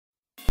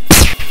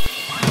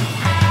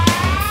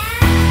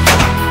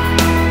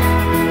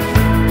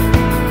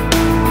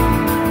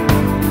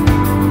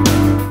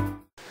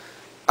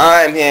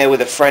I'm here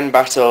with a friend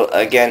battle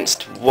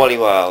against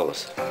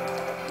Wallyworld.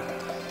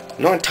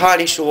 Not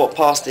entirely sure what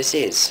pass this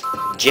is.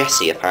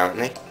 Jesse,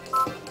 apparently.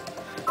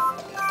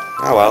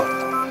 Oh well.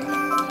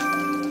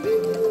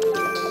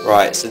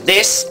 Right, so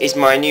this is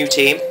my new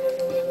team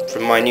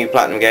from my new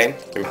Platinum game.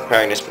 Been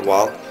preparing this for a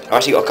while. I've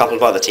actually got a couple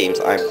of other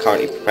teams I'm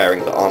currently preparing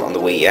but aren't on the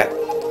Wii yet.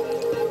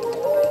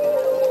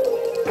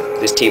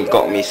 This team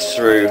got me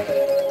through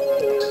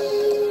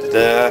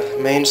the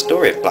main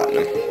story of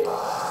Platinum.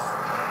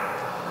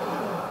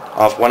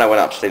 When I went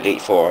up to the Elite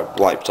Four, I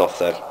wiped off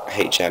the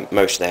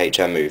most of the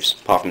HM moves,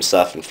 apart from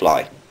Surf and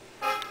Fly.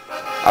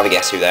 Have a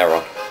guess who they're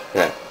on.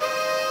 Yeah.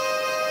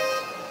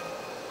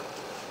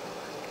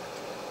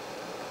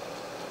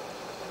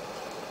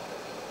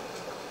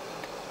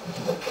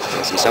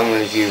 See, some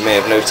of you may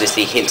have noticed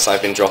the hints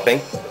I've been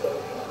dropping.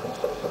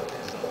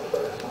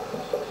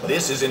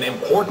 This is an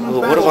important Ooh,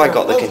 what have I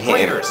got that can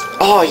hit him?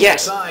 Oh,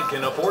 yes!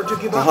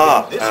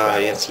 Haha!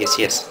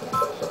 Yes.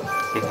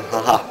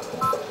 Haha.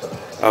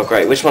 Oh,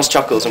 great. Which one's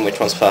Chuckles and which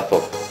one's Purple?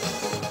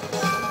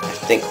 I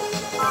think...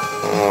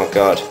 Oh,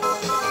 God.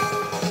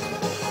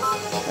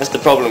 That's the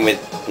problem with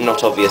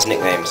not obvious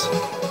nicknames.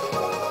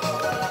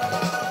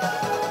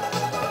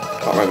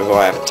 Can't remember who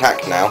I have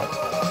attacked now.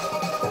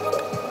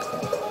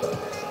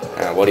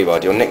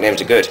 Wallyworld, your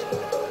nicknames are good.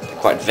 They're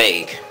quite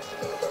vague.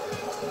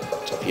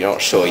 So if you're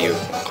not sure, I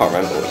can't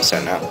remember what you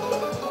sent out.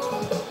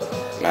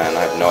 Man,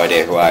 I have no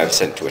idea who I have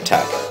sent to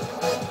attack.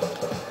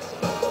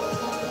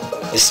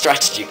 This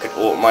strategy could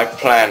alter my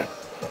plan.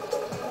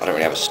 I don't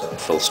really have a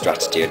full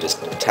strategy, I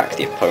just attack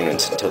the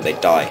opponents until they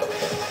die.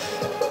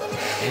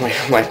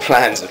 My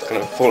plans have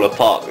kind of fall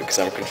apart because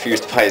I'm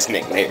confused by his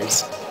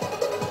nicknames.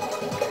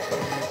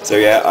 So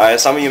yeah,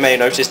 some of you may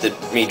notice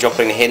that me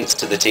dropping hints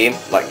to the team,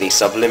 like the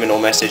subliminal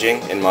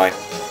messaging in my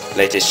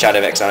latest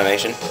Shadow X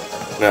animation.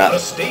 The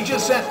stage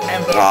is set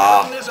and the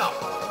curtain is up.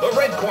 The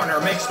red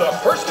corner makes the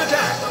first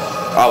attack.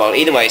 Oh well,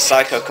 either way,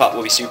 Psycho Cut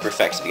will be super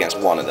effective against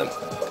one of them.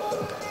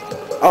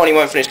 Oh, and he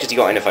won't finish because he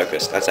got into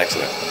focus. That's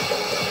excellent.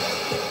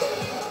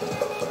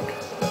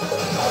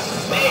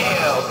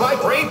 Nailed by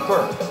Brave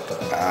Bird.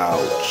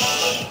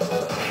 Ouch.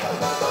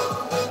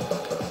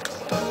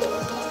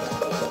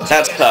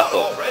 That's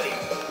Purple.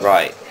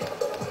 Right.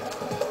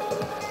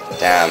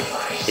 Damn.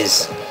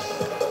 His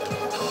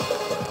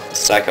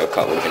Psycho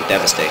Cut would have been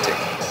devastating.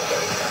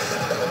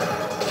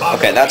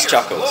 Okay, that's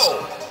Chuckles.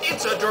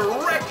 It's a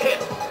direct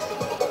hit.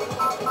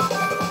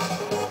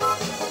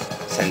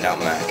 Send out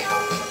Mac.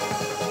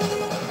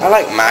 I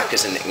like Mac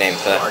as a nickname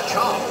for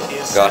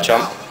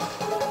Garchomp.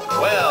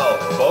 Well,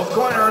 both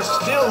corners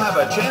still have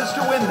a chance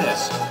to win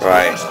this.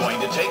 Right. Who's going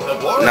to take the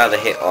glory? Another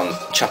hit on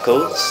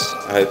Chuckles.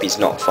 I hope he's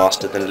not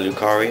faster than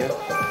Lucario.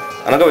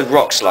 And I'll go with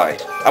Rock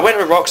Slide. I went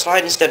with Rock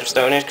Slide instead of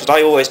Stone Edge because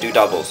I always do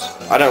doubles.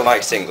 I don't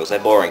like singles, they're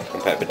boring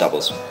compared with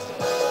doubles.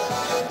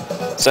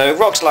 So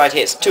Rock Slide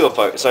hits 2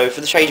 opponents, so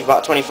for the change of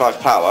about 25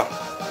 power,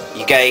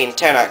 you gain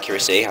 10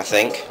 accuracy, I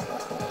think,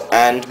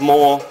 and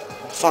more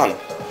fun.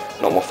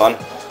 Not more fun,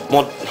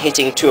 more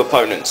hitting 2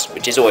 opponents,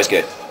 which is always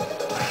good.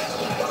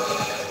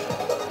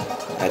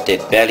 I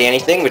did barely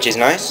anything, which is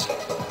nice.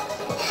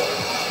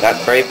 That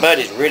Brave Bird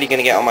is really going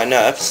to get on my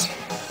nerves.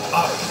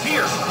 A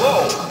fierce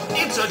blow!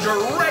 It's a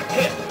direct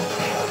hit!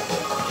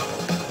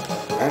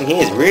 And he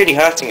is really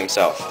hurting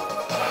himself.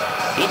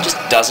 He just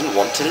doesn't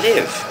want to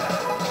live.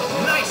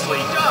 Nicely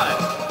done!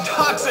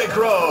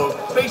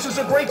 Toxicroak faces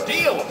a great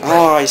deal of...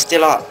 Oh, he's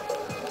still up.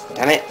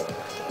 Damn it.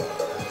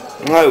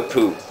 No,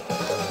 poo.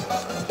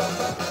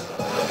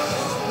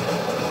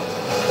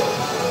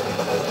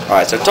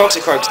 Alright, so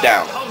Toxicroak's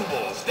down.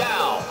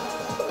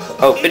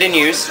 Oh, bit of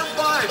news.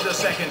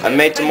 I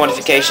made some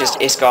modifications to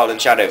Iskall and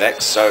Shadow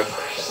Vex, so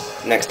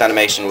next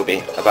animation will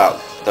be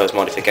about those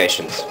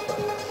modifications.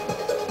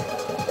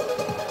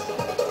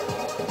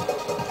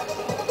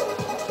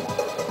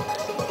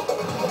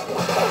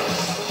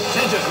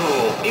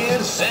 Tentacruel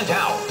is sent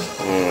out.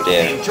 Oh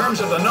dear. In terms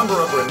of the number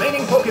of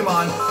remaining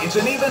Pokemon, it's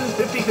an even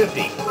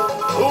 50-50.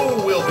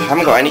 Who will be... I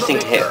haven't got anything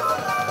to hit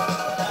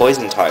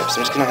poison types.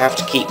 I'm just going to have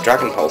to keep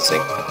Dragon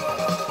Pulsing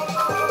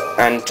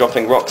and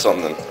dropping rocks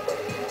on them.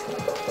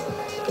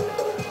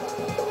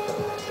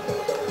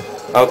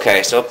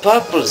 Okay, so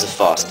Purple is a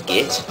fast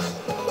git,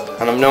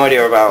 and I've no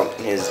idea about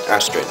his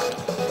Astrid.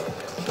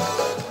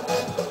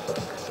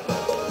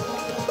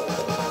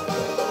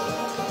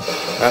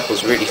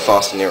 Purple's really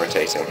fast and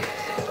irritating.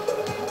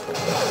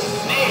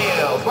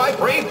 Nailed by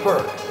Brave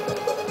Bird.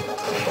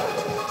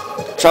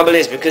 Trouble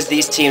is, because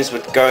these teams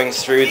were going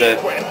through the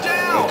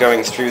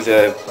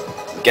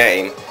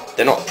game,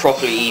 they're not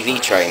properly EV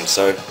trained,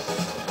 so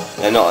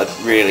they're not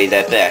really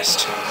their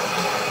best.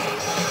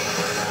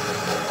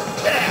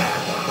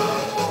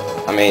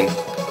 I mean,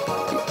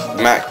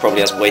 Mac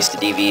probably has wasted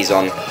EVs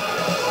on...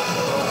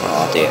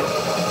 Oh dear.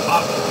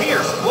 A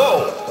fierce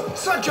blow!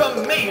 Such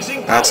amazing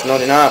power. That's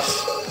not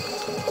enough.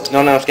 It's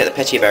not enough to get the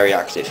Petty Berry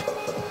active.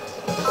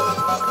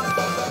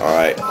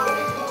 Alright.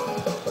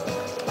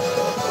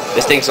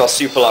 This thing's got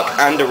Super Luck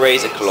and a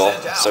Razor Claw,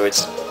 so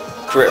its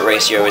crit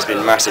ratio has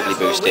been massively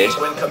boosted.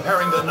 When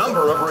comparing the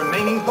number of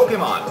remaining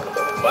Pokemon.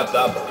 but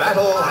the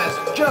battle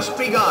has just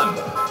begun.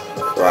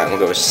 Right, we'll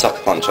go with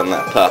Sucker Punch on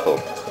that purple.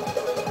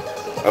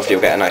 Hopefully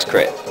we'll get a nice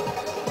crit,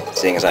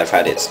 seeing as I've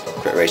had its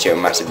crit ratio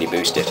massively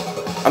boosted.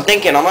 I'm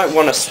thinking I might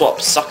want to swap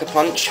Sucker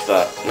Punch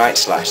for Night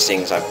Slash,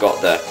 seeing as I've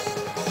got the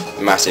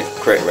massive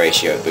crit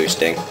ratio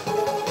boosting.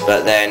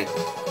 But then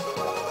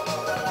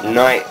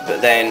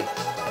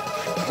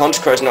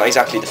Honchkrow's not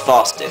exactly the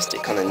fastest.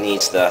 It kind of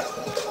needs the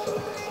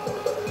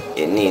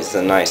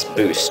nice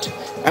boost.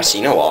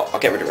 Actually, you know what? I'll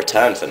get rid of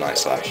Return for Night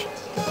Slash.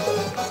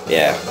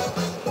 Yeah,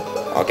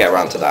 I'll get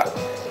around to that.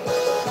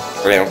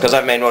 Brilliant. Because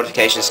I've made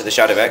modifications to the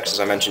Shadow X, as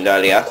I mentioned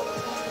earlier,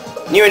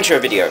 new intro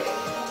video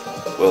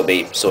will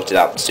be sorted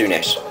out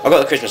soonish. I've got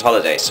the Christmas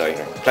holidays, so you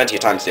know, plenty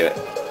of time to do it.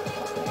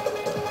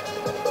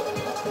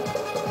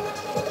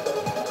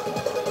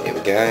 Here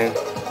we go.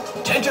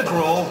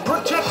 Tentacruel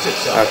protects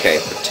itself. Okay,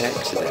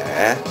 protect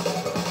there.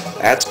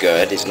 That's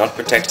good. It's not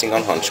protecting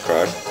on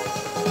Honchkrow.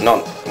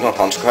 Not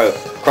Honchkrow.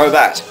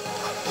 Crobat.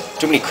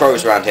 Too many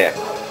crows around here.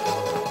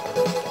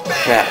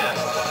 Yeah.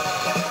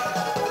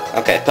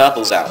 Okay,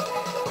 purple's out.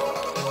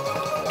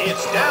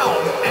 It's down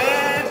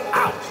and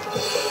out.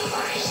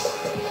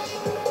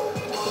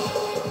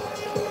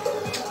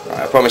 Right,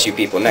 I promise you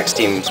people, next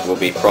teams will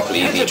be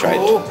properly EV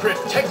trained. Tentacruel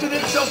protected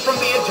itself from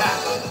the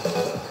attack.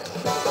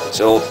 It's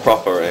all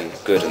proper and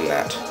good and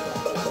that.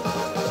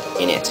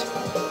 In it.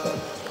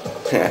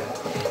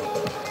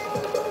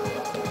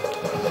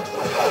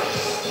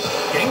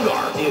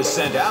 Gengar is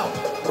sent out.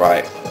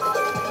 Right.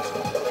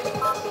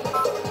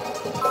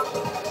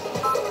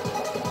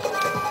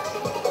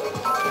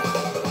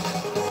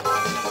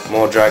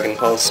 More Dragon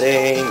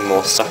Pulsing,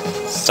 more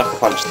Sucker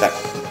Punch that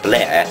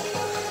Blair.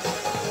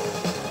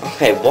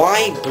 Okay,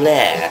 why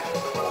Blair?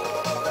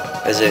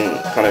 As in,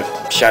 kind of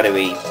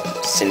shadowy,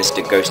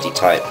 sinister, ghosty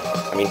type.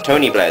 I mean,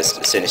 Tony Blair's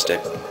a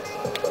sinister,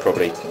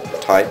 probably,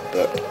 type,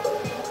 but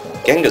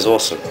Gengar's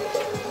awesome.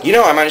 You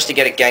know I managed to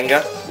get a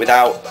Gengar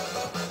without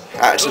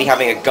actually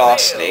having a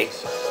Ghastly.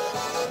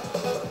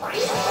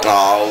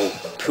 Oh,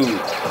 poo.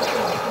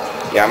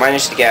 Yeah, I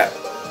managed to get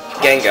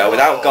Gengar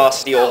without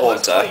Ghastly or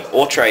Haunter,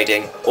 or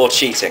trading, or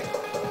cheating.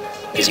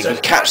 Because you can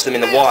catch them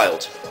in the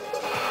wild.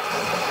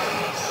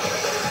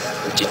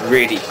 Which is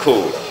really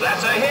cool.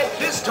 That's a hit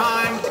this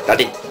time. I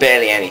did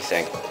barely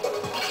anything.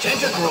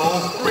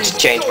 Tentacruel Which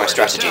changed my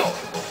strategy.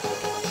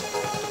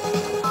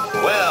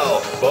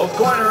 Well, both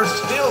corners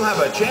still have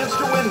a chance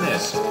to win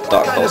this.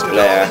 Dark Pulse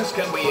Blair,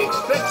 Can we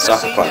expect to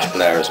Sucker see Punch next?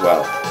 Blair as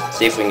well.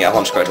 See if we can get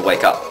Honchkrow to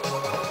wake up.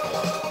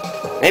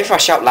 Maybe if I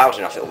shout loud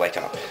enough it'll wake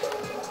up.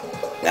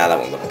 Nah, that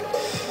won't work.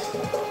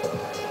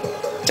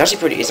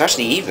 It's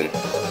actually even.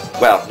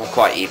 Well, not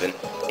quite even.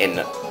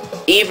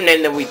 Even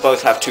in that we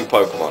both have two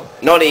Pokemon.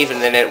 Not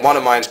even in it, one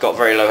of mine's got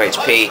very low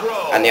HP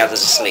and the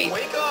other's asleep.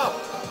 Wake up.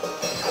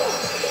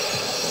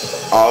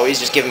 Oh, he's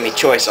just giving me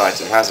choice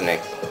item, hasn't he?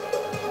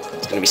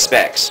 It's gonna be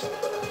Specs.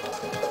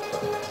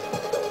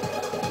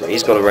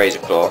 He's got a Razor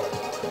Claw.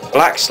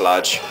 Black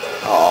Sludge.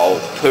 Oh,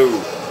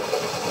 poo.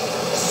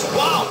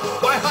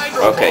 Swamped by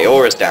Hydro Okay, Pulse.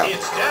 Aura's down.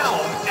 It's down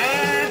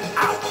and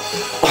out.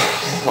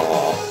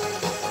 Oh.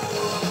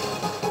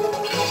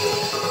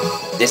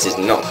 This is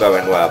not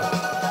going well.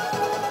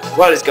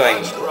 Well, it's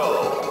going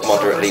Honchkrow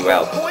moderately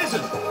well.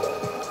 Poison.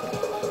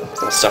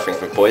 It's not suffering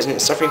from poison,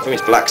 it's suffering from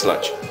its Black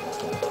Sludge.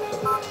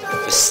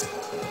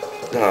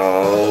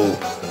 Oh.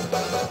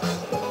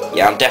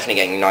 Yeah, I'm definitely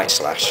getting Night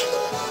Slash.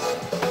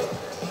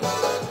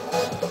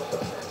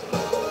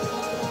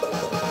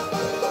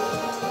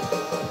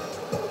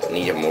 I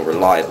need a more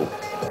reliable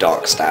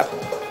Dark Stab.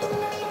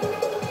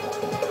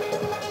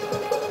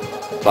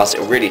 Plus,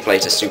 it'll really play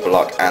to Super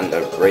Lock and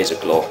the Razor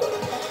Claw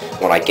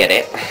when I get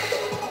it.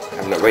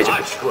 Having a Razor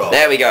Claw.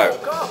 There we go.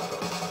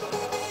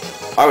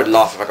 I would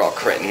laugh if I got a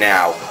crit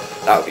now.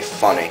 That would be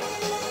funny.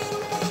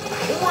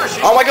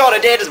 Oh my god, I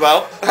did as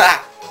well!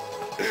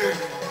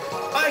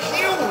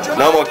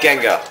 No more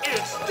Gengar.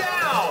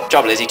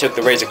 Trouble is, he took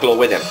the Razor Claw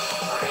with him.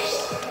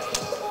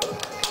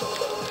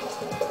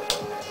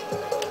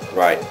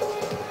 Right.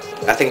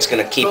 That thing's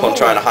gonna keep on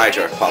trying to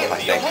Hydro Pump, I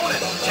think.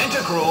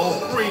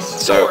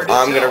 So,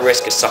 I'm gonna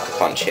risk a Sucker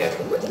Punch here.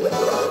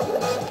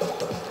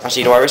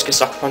 Actually, do I risk a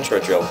Sucker Punch or a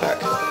Drill Peck?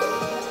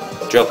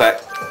 Drill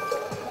Peck.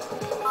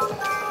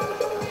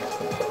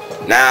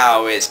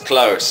 Now it's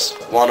close.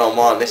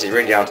 1-on-1. This is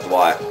really down to the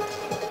wire.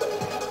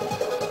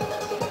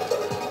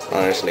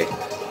 Honestly.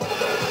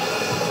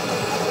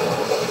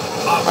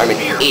 I'm an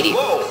idiot.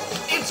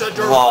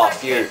 Oh,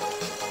 phew.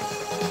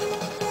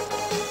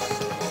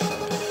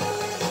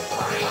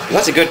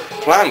 That's a good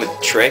plan with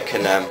Trick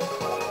and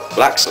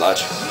Black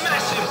Sludge.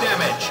 Massive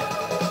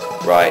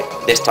damage. Right,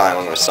 this time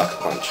I'm going to Sucker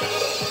Punch.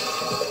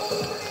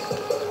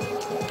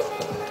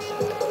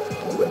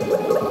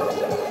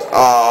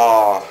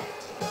 Oh.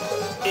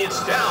 It's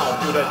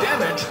down due to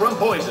damage from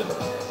poison.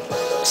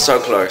 So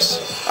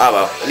close. Oh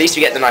well, at least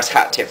we get the nice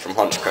hat tip from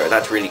Honchkrow.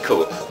 That's really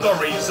cool. The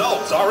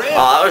results are in.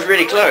 Oh, that was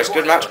really close.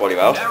 Good match,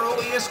 Wallyworld.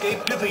 Narrowly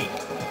escaped defeat.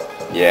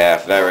 Yeah,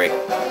 very.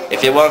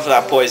 If it weren't for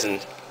that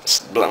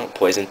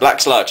Black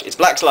Sludge. It's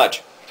Black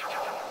Sludge.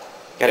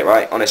 Get it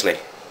right, honestly.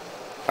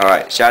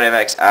 Alright,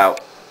 Shadowvex out.